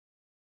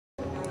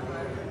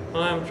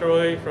Hi, I'm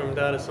Troy from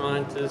Data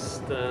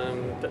Scientist,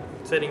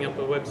 setting up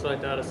a website,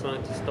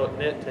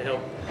 datascientist.net, to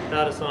help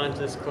data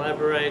scientists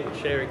collaborate and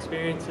share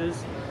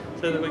experiences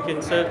so that we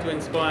can serve to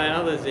inspire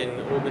others in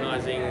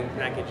organising,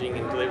 packaging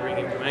and delivering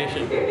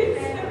information.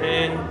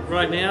 And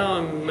right now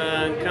I'm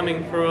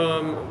coming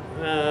from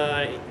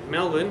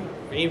Melbourne,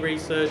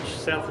 eResearch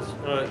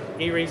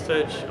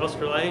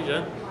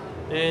Australasia,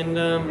 and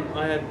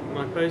I had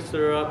my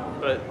poster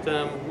up, but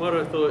what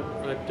I thought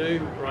I'd do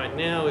right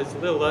now is a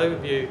little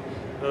overview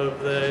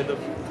of the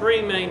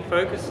three main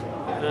focus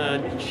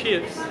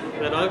shifts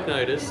that I've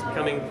noticed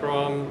coming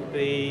from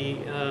the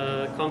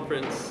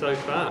conference so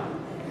far.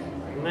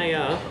 And they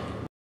are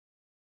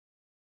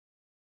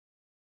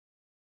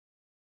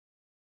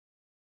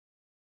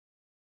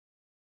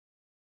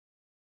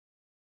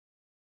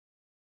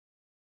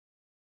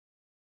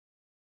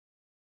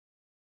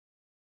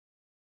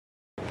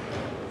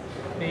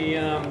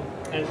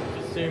as we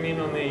just zoom in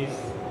on these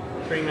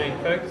three main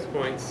focus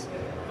points,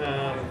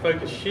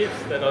 focus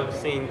shifts that I've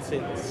seen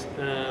since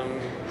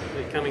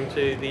coming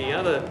to the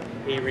other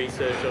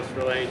eResearch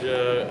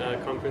Australasia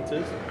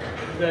conferences,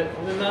 that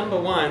the number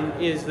one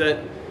is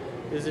that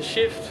there's a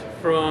shift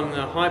from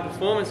the high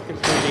performance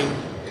computing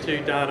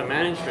to data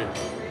management.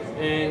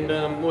 And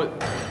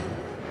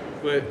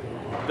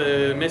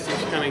the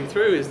message coming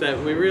through is that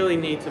we really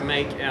need to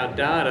make our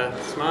data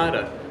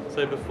smarter.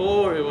 So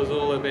before it was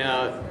all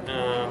about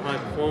high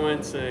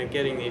performance and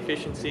getting the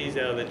efficiencies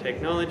out of the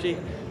technology.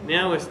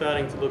 Now we're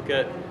starting to look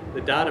at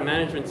the data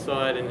management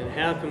side and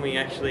how can we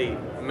actually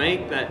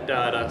make that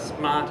data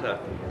smarter.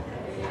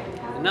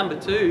 The number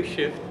two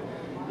shift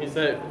is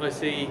that I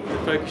see the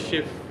focus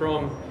shift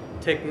from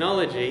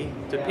technology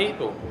to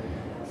people.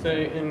 So,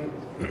 and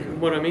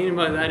what I mean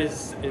by that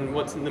is, and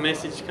what's the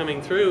message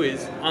coming through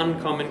is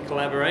uncommon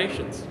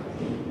collaborations.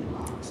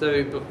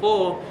 So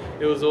before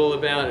it was all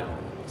about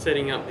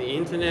setting up the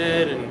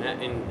internet and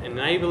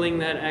enabling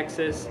that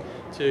access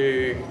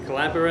to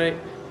collaborate,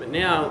 but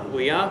now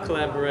we are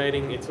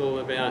collaborating. It's all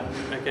about,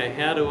 okay,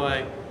 how do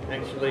I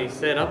actually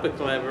set up a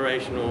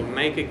collaboration or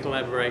make a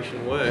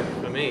collaboration work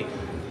for me?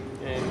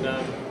 And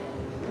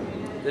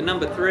the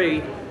number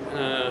three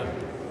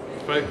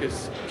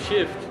focus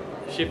shift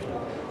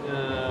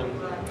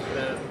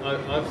that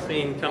I've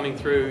seen coming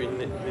through in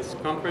this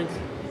conference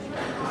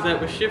is that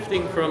we're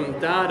shifting from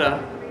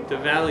data to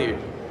value.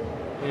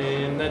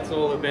 And that's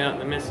all about,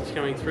 the message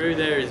coming through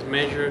there is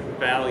measure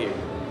value.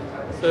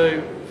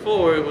 So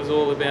before it was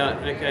all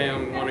about, okay, I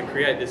want to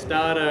create this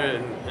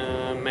data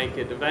and make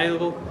it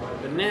available,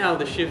 but now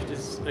the shift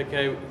is,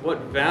 okay, what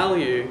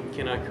value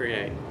can I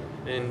create?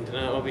 And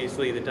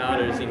obviously the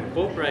data is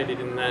incorporated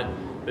in that,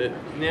 but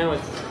now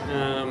it's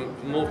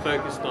more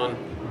focused on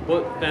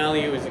what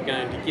value is it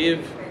going to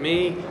give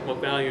me, what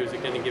value is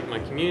it going to give my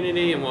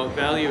community, and what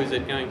value is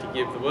it going to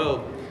give the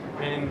world.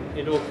 And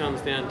it all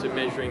comes down to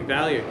measuring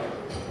value.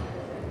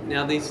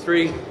 Now these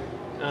three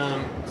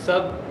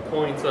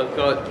sub-points I've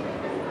got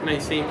may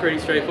seem pretty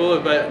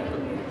straightforward, but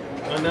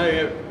I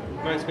know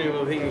most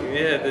people think,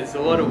 yeah, there's a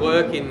lot of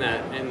work in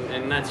that,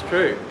 and that's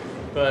true.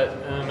 But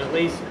at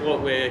least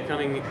what we're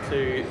coming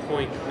to the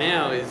point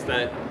now is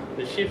that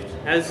the shift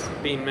has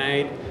been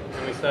made,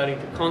 and we're starting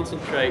to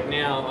concentrate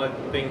now, I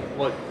think,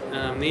 what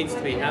needs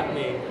to be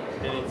happening,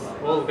 and it's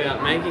all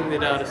about making the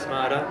data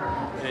smarter,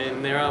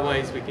 and there are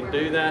ways we can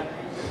do that,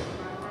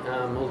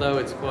 although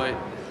it's quite,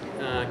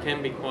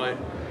 can be quite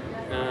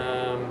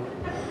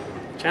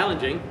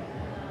challenging.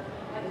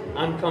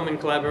 Uncommon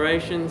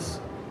collaborations,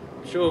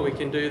 sure, we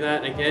can do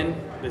that. Again,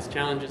 there's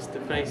challenges to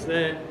face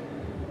there.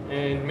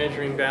 And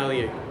measuring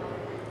value,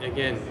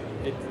 again,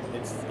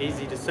 it's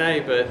easy to say,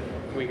 but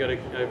we got to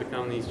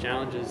overcome these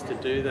challenges to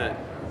do that.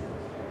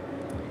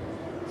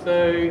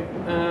 So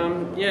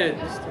yeah,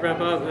 just to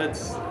wrap up,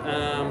 that's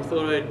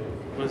thought I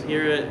was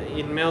here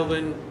in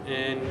Melbourne,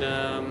 and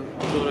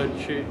thought I'd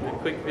shoot a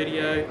quick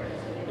video,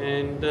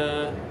 and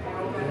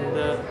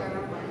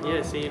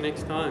yeah, see you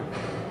next time.